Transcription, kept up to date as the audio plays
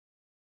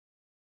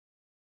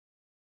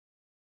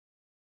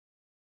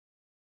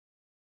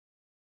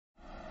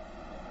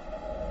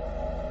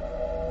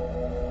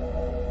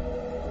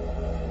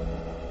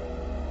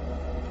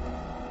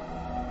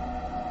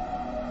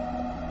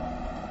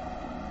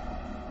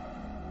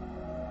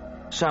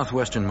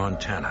southwestern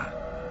Montana,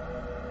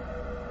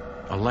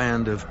 a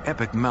land of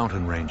epic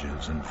mountain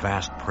ranges and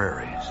vast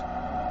prairies.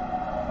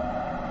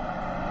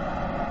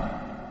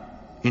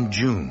 In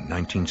June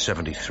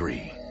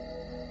 1973,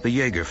 the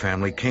Yeager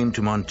family came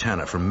to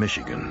Montana from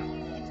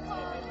Michigan.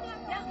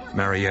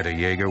 Marietta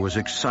Yeager was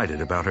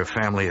excited about her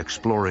family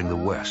exploring the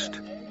West.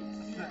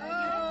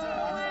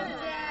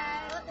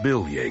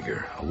 Bill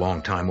Yeager, a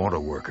longtime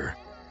auto worker,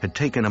 had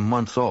taken a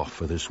month off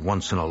for this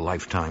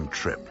once-in-a-lifetime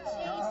trip.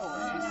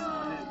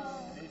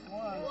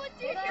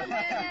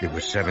 It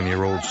was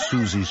 7-year-old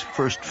Susie's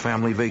first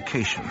family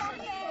vacation.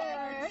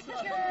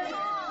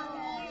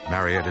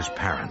 Marietta's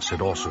parents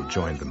had also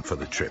joined them for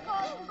the trip.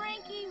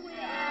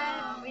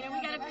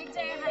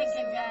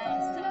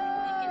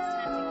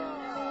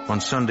 On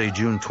Sunday,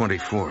 June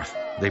 24th,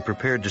 they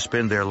prepared to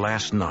spend their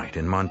last night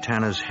in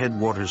Montana's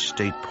Headwaters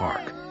State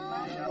Park.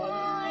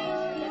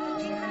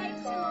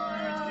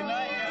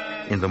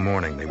 In the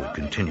morning, they would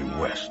continue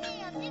west.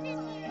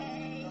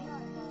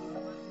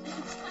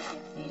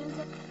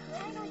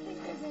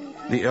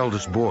 The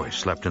eldest boy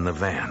slept in the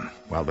van,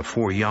 while the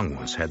 4 young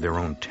ones had their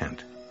own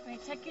tent. All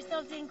right, tuck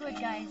yourselves in good,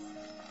 guys.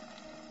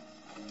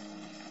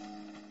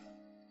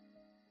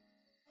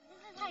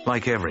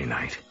 Like every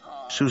night,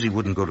 Susie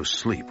wouldn't go to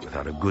sleep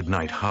without a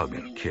goodnight hug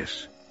and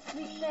kiss.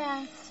 Sleep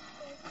fast.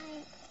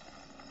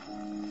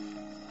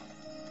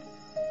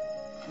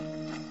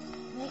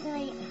 Night,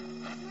 night.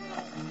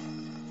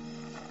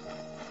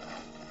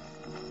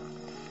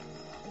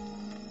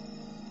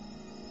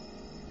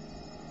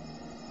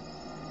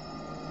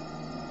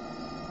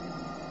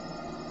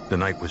 The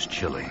night was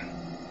chilly.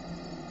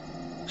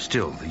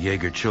 Still, the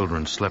Yeager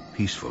children slept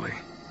peacefully.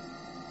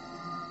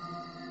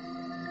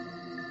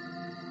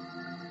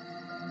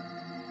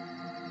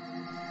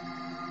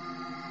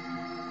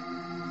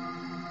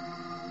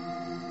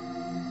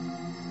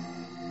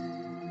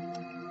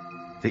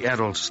 The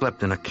adults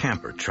slept in a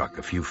camper truck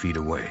a few feet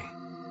away.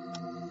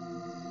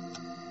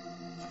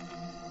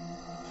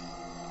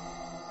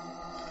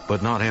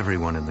 But not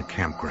everyone in the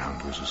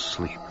campground was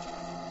asleep.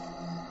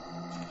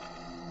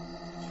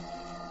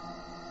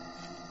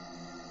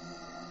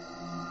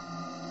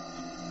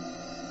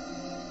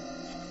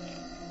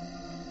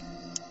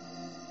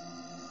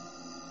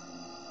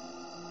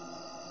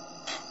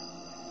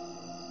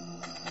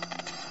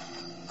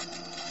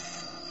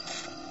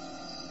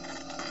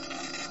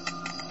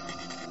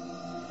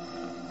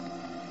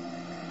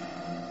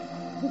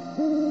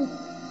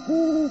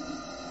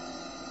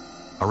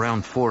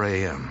 Around 4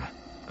 a.m.,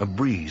 a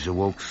breeze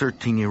awoke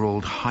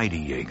 13-year-old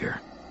Heidi Yeager.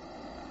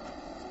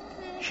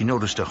 She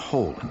noticed a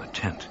hole in the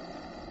tent.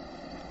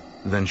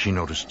 Then she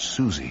noticed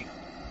Susie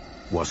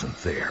wasn't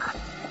there.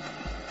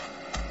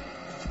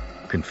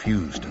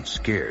 Confused and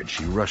scared,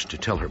 she rushed to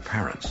tell her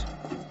parents.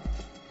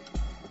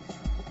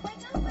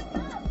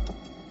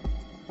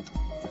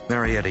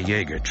 Marietta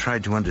Yeager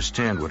tried to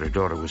understand what her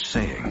daughter was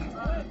saying.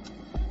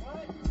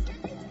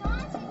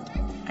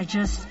 I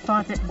just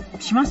thought that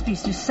she must be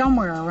just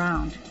somewhere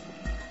around.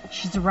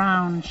 She's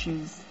around.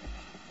 She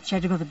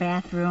had to go to the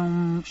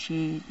bathroom.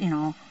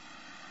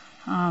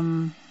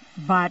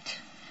 But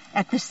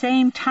at the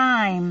same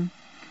time,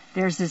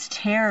 there's this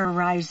terror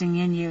rising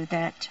in you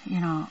that,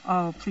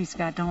 oh, please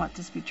God, don't let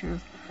this be true.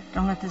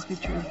 Don't let this be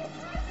true.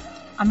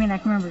 I mean, I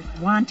can remember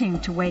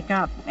wanting to wake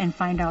up and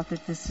find out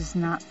that this is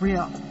not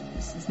real.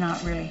 This is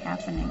not really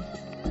happening.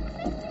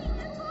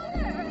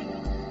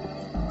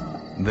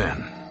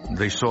 Then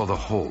they saw the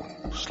hole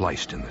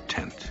sliced in the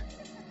tent.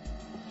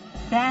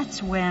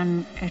 That's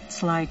when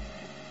it's like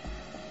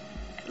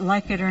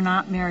it or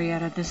not,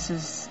 Marietta, this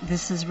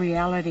is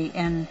reality,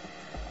 and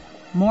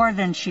more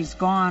than she's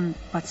gone,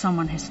 but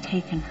someone has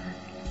taken her.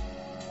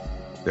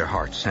 Their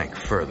hearts sank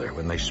further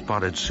when they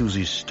spotted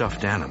Susie's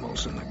stuffed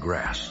animals in the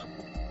grass.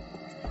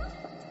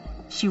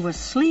 She was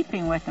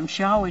sleeping with them.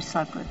 She always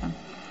slept with them.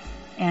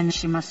 And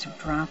she must have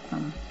dropped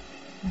them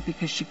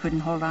because she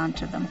couldn't hold on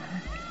to them.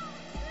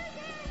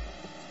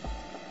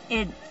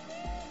 It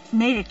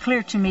made it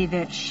clear to me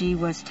that she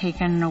was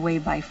taken away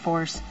by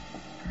force.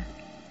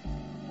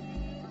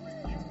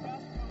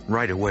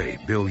 Right away,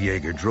 Bill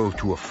Yeager drove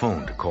to a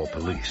phone to call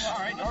police.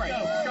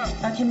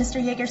 Okay,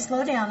 Mr. Yeager,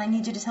 slow down. I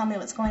need you to tell me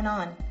what's going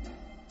on.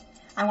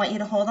 I want you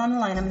to hold on the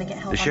line. I'm going to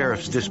get help. The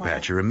sheriff's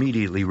dispatcher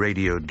immediately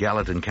radioed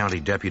Gallatin County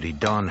Deputy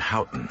Don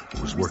Houghton,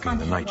 who was working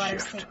the night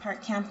shift. State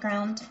Park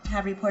Campground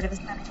have reported a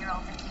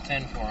 7-year-old.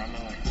 10-4, I'm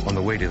away. On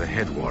the way to the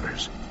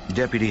headwaters,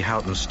 Deputy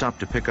Houghton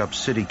stopped to pick up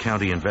City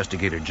County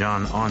investigator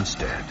John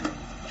Onstad.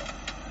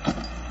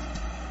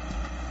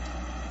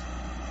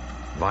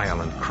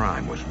 Violent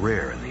crime was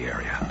rare in the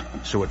area,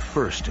 so at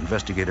first,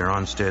 investigator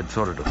Onstad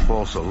thought it a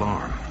false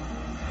alarm.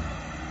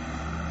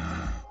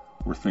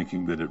 We're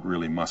thinking that it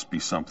really must be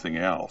something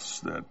else,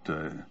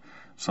 that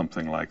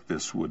something like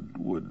this would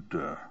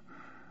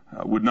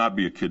not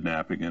be a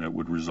kidnapping and it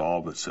would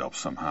resolve itself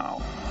somehow.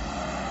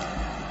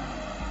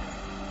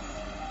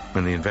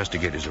 When the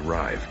investigators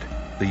arrived,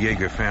 the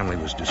Yeager family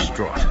was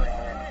distraught.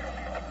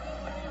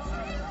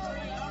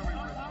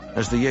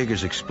 As the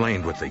Yeagers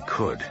explained what they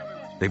could,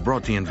 they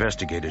brought the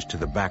investigators to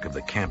the back of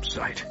the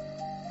campsite.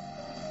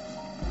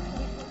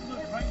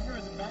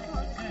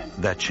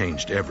 That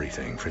changed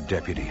everything for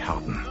Deputy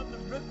Houghton.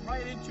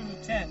 Right into the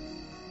tent.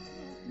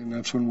 And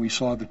that's when we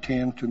saw the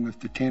tent, and that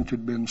the tent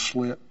had been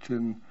slit,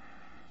 and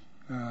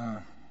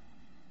that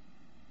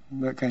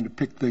kind of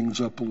picked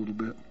things up a little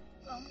bit.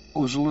 It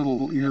was a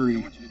little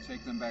eerie.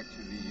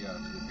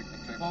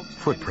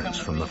 Footprints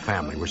from the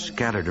family were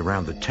scattered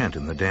around the tent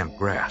in the damp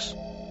grass.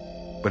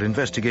 But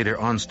investigator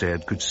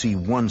Onstad could see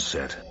one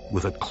set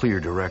with a clear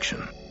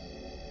direction.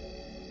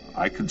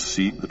 I could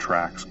see the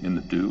tracks in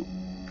the dew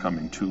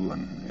coming to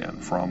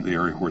and from the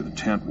area where the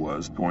tent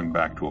was, going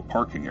back to a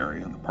parking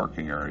area, and the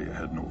parking area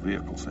had no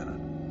vehicles in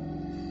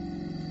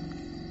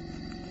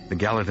it. The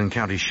Gallatin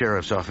County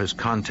Sheriff's Office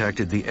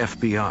contacted the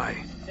FBI.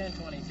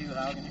 1022,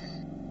 Haugen.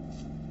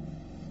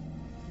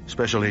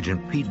 Special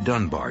Agent Pete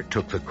Dunbar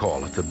took the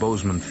call at the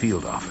Bozeman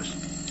Field Office.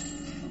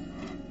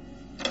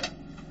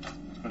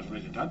 Special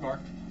Agent Dunbar.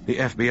 The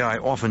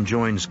FBI often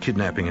joins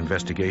kidnapping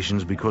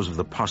investigations because of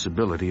the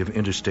possibility of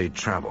interstate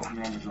travel.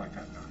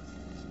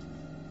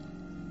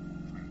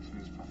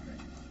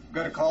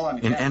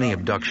 In any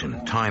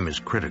abduction, time is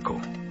critical,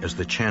 as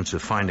the chance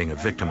of finding a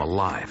victim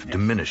alive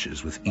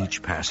diminishes with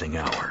each passing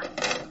hour.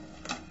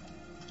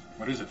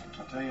 What is it?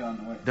 I'll tell you on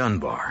the way.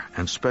 Dunbar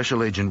and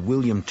Special Agent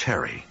William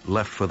Terry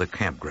left for the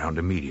campground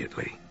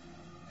immediately.